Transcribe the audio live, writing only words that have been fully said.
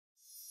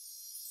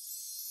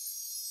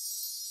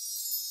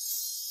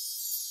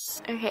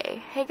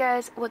Okay, hey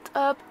guys, what's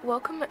up?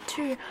 Welcome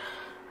to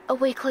a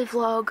weekly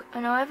vlog. I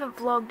know I haven't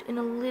vlogged in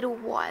a little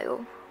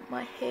while.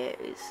 My hair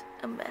is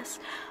a mess.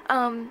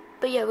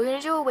 But yeah, we're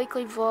gonna do a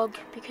weekly vlog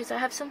because I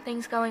have some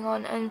things going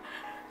on, and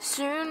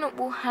soon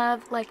we'll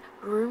have like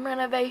room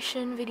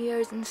renovation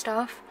videos and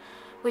stuff,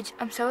 which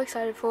I'm so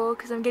excited for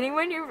because I'm getting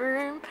my new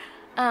room.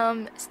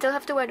 Still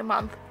have to wait a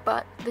month,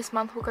 but this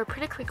month will go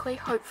pretty quickly,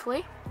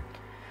 hopefully.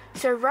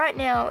 So right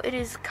now it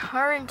is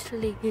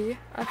currently,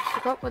 I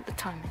forgot what the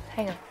time is,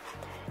 hang on,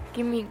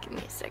 give me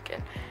a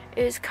second.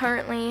 It is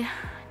currently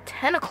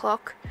 10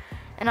 o'clock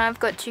and I've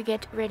got to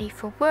get ready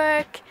for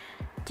work.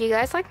 Do you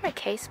guys like my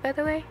case, by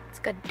the way? It's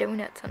got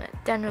donuts on it,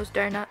 Daniel's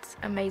Donuts,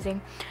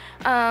 amazing.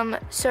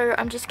 So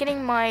I'm just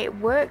getting my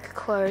work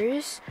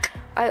clothes.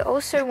 I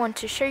also want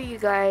to show you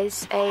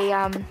guys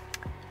a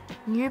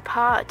new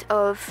part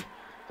of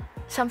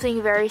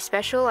something very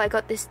special. I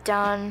got this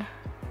done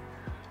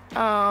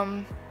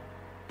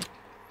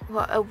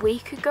a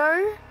week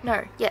ago?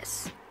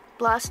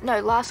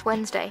 Last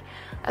Wednesday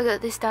I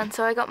got this done.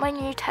 So I got my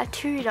new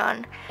tattoo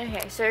done.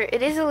 Okay, so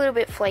it is a little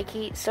bit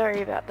flaky,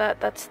 sorry about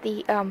that. That's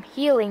the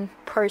healing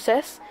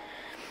process,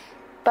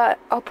 but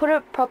I'll put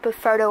a proper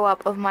photo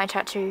up of my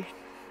tattoo,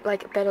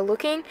 like better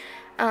looking,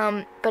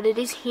 but it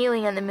is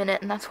healing in the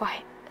minute, and that's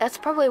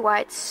probably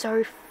why it's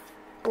so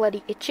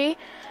bloody itchy.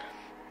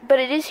 But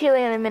it is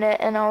healing in a minute,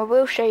 and I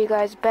will show you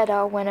guys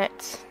better when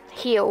it's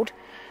healed.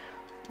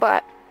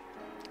 But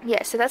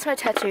yeah, so that's my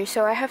tattoo.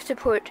 So I have to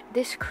put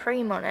this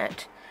cream on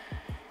it,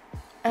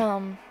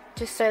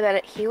 just so that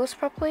it heals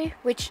properly,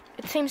 which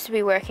it seems to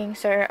be working,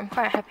 so I'm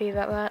quite happy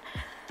about that.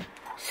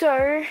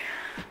 So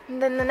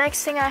then the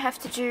next thing I have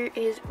to do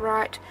is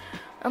write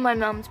on my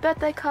mum's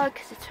birthday card,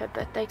 because it's her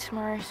birthday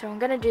tomorrow. So I'm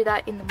going to do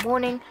that in the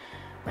morning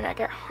when I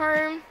get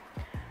home.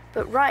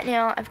 But right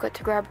now I've got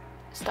to grab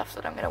stuff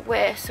that I'm going to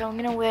wear. So I'm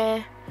going to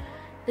wear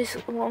this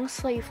long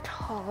sleeve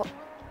top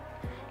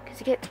because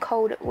it gets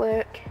cold at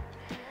work,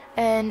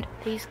 and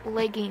these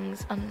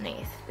leggings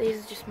underneath.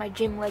 These are just my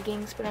gym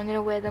leggings, but I'm going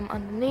to wear them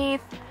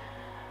underneath.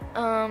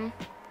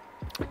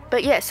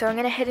 But yeah, so I'm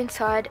going to head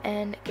inside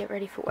and get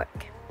ready for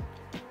work.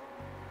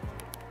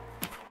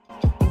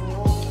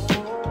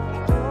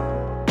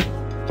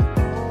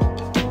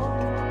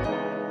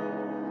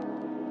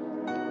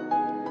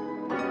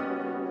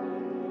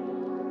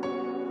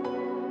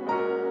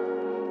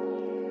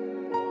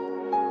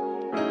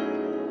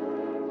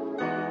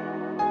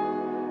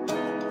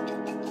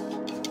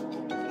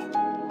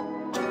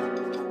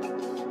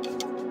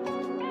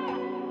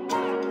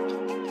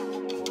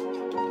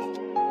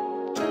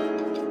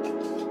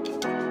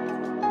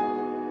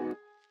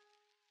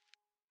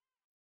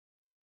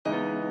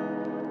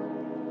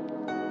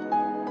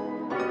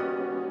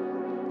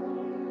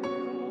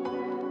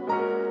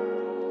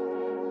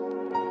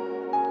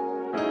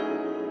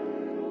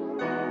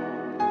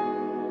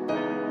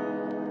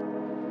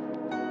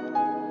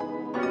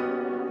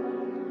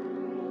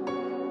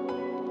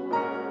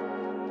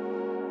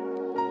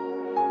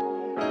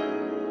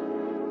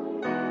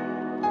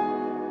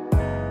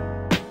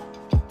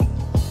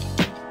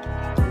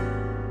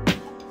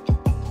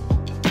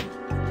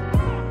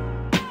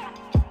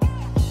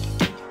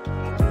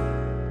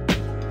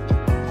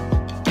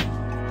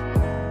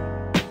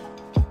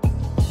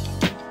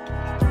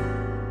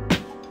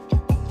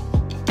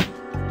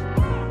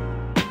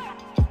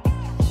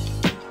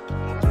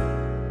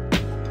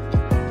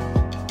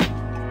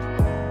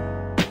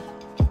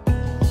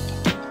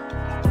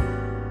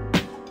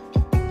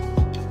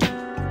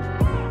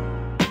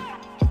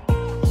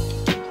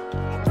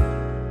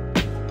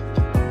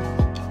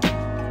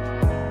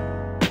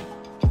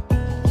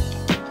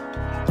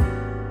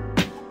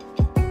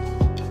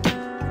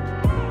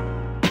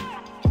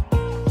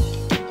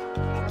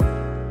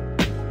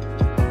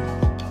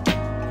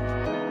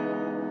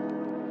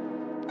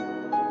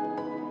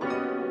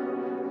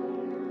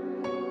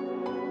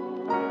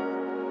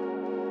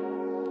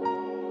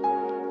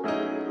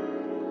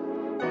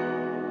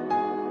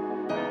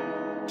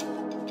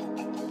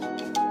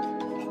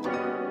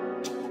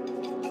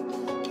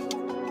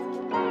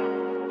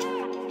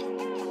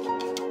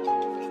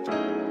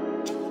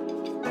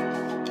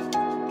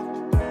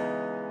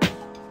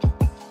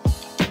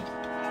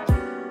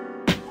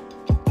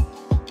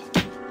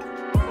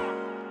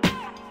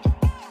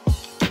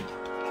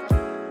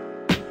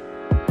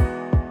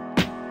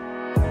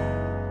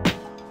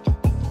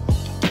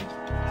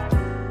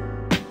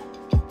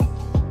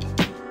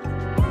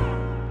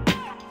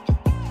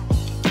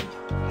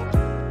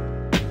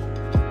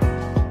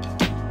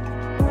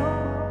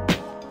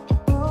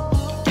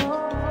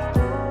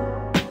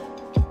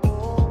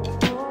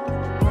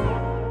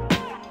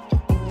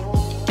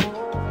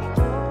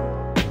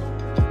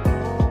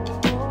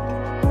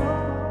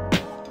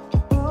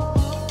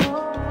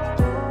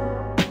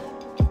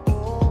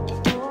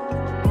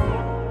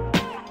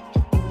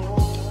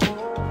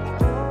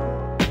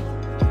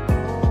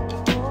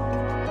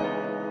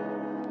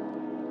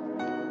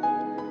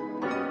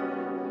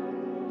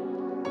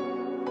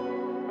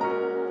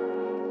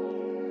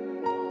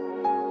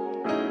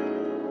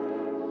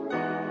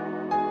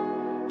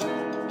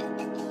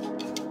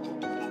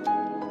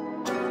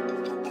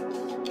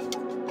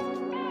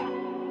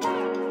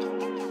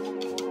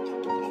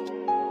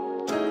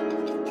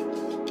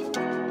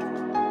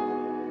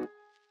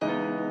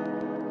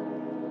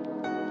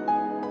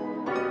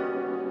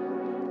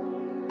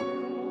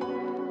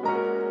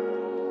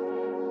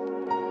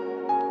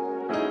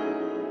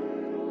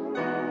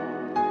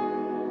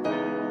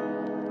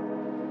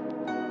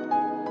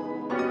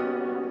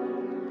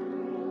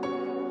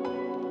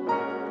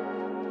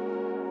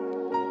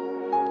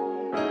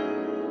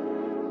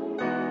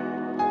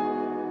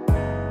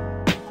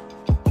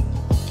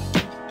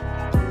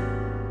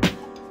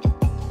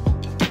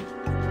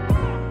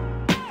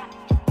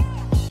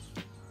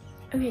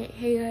 Okay,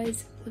 hey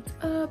guys, what's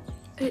up?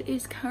 It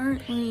is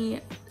currently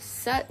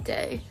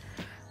Saturday.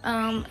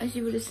 As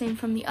you would have seen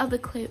from the other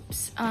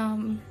clips,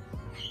 all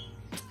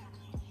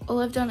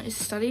I've done is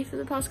study for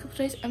the past couple of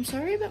days. I'm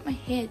sorry about my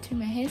hair too,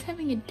 my hair's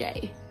having a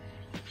day.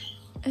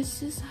 It's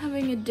just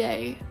having a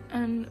day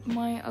and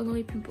my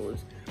ugly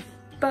pimples.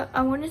 But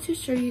I wanted to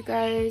show you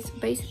guys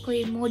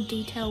basically in more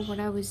detail what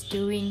I was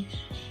doing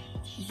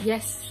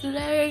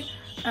yesterday.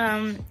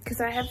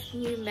 Because I have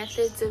new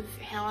methods of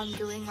how I'm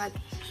doing like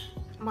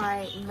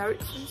my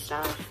notes and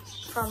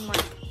stuff from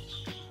like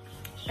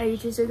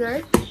ages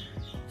ago.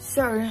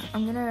 So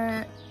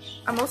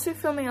I'm also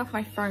filming off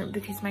my phone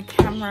because my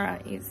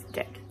camera is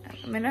dead at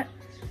the minute.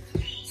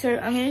 So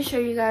I'm gonna show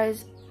you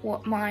guys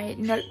what my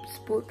notes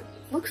book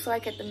looks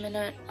like at the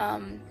minute,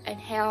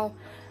 and how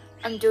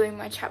I'm doing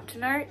my chapter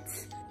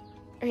notes.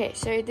 Okay,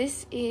 so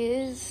this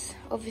is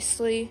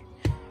obviously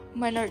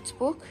my notes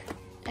book.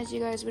 As you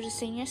guys would have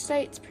seen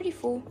yesterday, it's pretty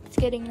full, it's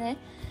getting there.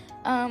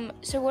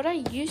 So what I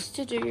used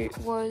to do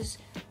was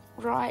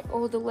write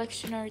all the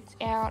lecture notes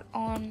out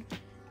on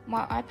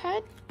my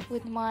iPad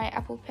with my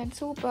Apple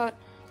Pencil, but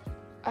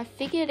I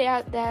figured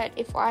out that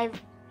if I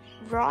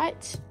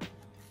write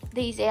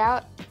these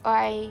out,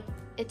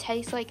 it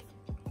takes like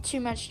too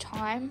much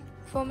time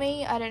for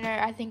me. I don't know,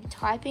 I think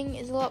typing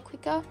is a lot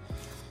quicker.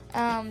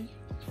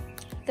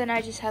 Then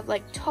I just have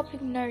like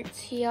topic notes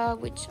here,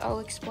 which I'll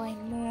explain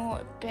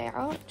more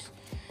about.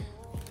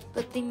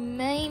 But the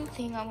main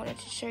thing I wanted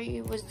to show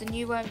you was the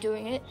new way I'm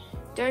doing it.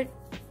 Don't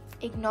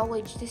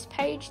acknowledge this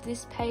page.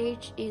 This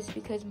page is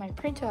because my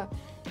printer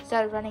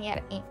started running out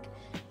of ink.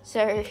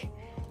 So,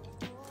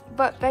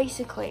 but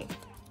basically,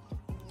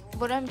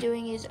 what I'm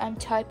doing is I'm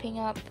typing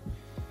up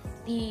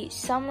the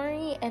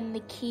summary and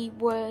the key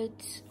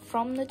words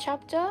from the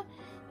chapter,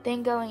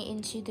 then going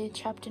into the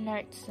chapter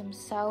notes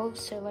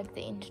themselves, so like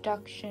the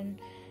introduction,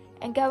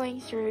 and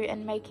going through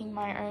and making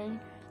my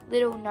own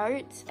little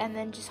notes, and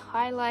then just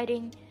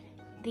highlighting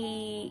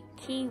the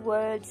key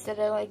words that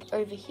are like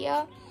over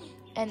here,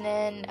 and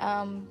then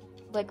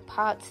like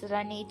parts that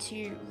I need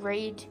to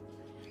read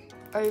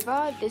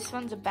over. This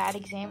one's a bad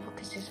example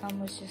because this one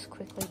was just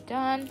quickly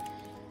done,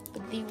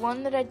 but the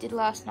one that I did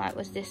last night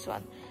was this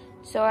one.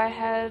 So I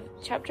have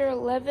chapter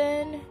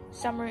 11,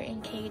 summary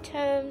and key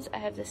terms. I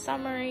have the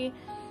summary,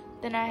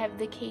 then I have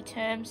the key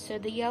terms. So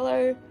the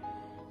yellow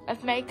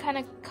I've made kind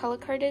of color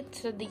coded,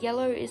 so the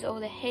yellow is all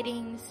the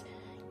headings,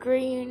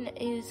 green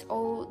is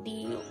all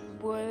the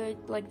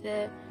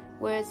the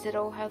words that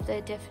all have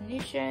their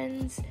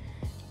definitions,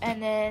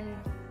 and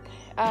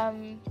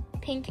then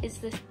pink is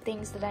the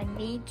things that I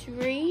need to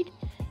read,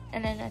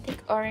 and then I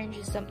think orange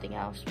is something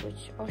else,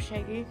 which I'll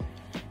show you.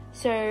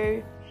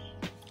 So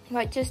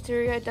like just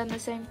through, I've done the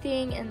same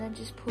thing, and then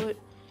just put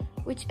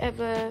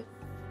whichever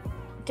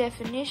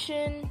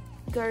definition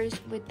goes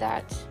with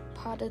that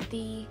part of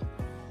the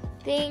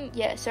thing.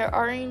 Yeah, so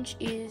orange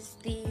is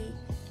the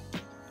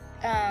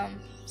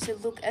so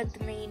look at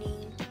the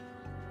meaning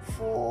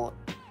for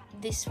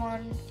this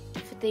one,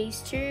 for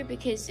these two,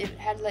 because it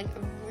had like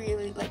a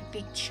really like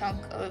big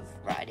chunk of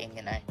writing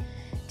and I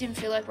didn't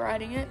feel like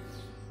writing it.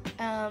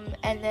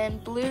 And then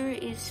blue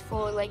is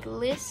for like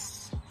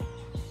lists.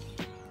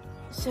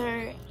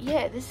 So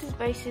yeah, this is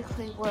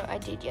basically what I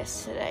did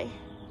yesterday.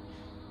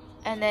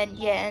 And then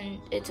yeah, and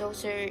it's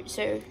also,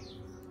 so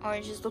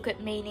orange is look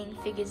at meaning,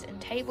 figures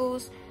and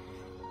tables.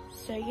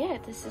 So yeah,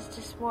 this is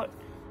just what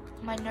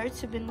my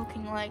notes have been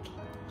looking like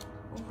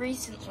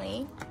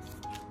recently.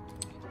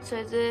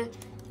 So the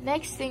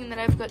next thing that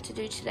I've got to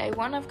do today,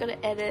 one, I've got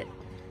to edit,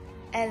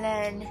 and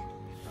then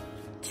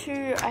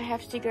two, I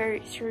have to go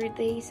through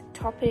these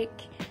topic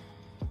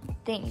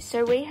things.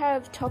 So we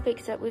have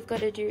topics that we've got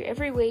to do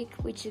every week,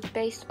 which is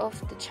based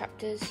off the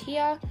chapters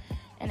here,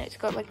 and it's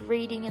got like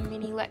reading and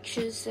mini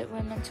lectures that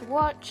we're meant to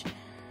watch.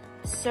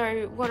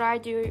 So what I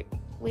do,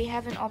 we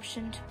have an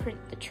option to print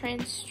the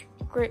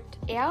transcript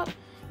out.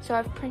 So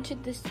I've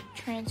printed this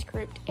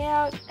transcript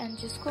out and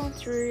just gone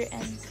through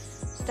and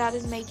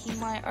started making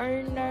my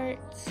own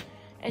notes.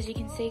 As you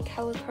can see,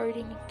 color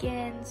coding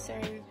again. So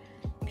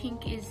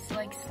pink is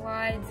like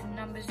slides and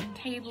numbers and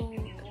table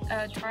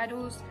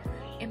titles,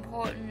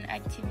 important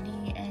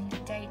activity and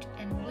date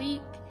and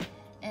week,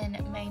 and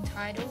main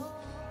title.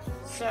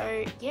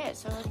 So yeah,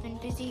 so I've been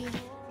busy.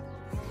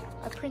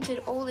 I printed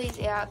all these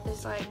out.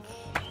 There's like,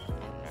 I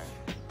don't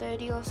know,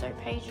 30 or so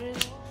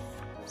pages.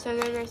 So I'm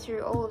gonna go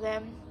through all of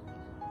them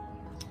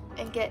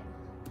and get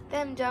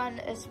them done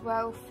as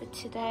well for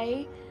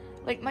today.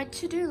 Like my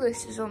to-do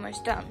list is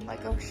almost done.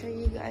 Like I'll show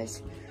you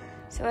guys.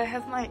 So I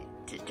have my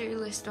to-do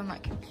list on my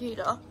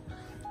computer.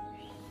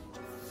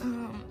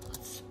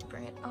 Let's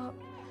bring it up.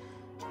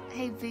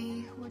 Hey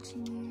V,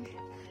 watching you.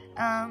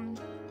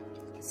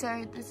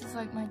 So this is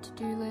like my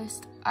to-do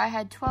list. I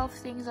had 12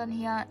 things on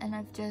here and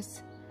I've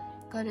just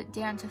got it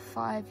down to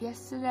 5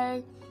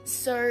 yesterday.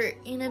 So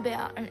in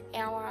about an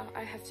hour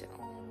I have to,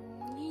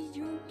 oh, he's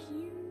so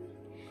cute.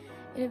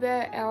 In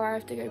about an hour I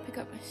have to go pick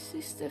up my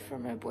sister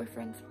from her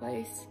boyfriend's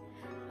place.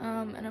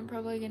 And I'm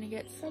probably gonna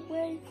get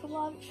Subway for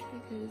lunch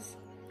because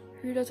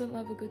who doesn't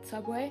love a good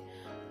Subway?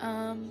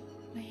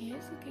 my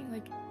hair's looking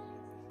like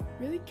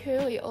really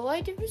curly. All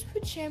I did was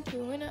put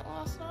shampoo in it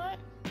last night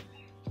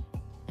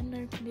and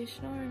no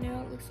conditioner, and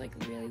now it looks like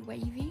really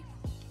wavy.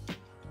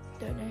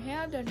 Don't know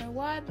how, don't know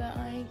why, but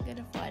I ain't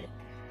gonna fight it.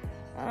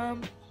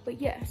 But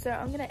yeah, so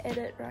I'm gonna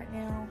edit right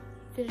now,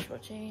 finish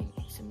watching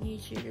some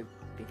YouTube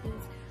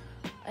because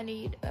I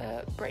need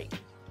a break,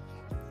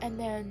 and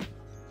then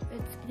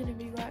it's gonna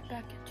be right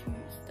back to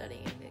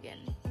studying again.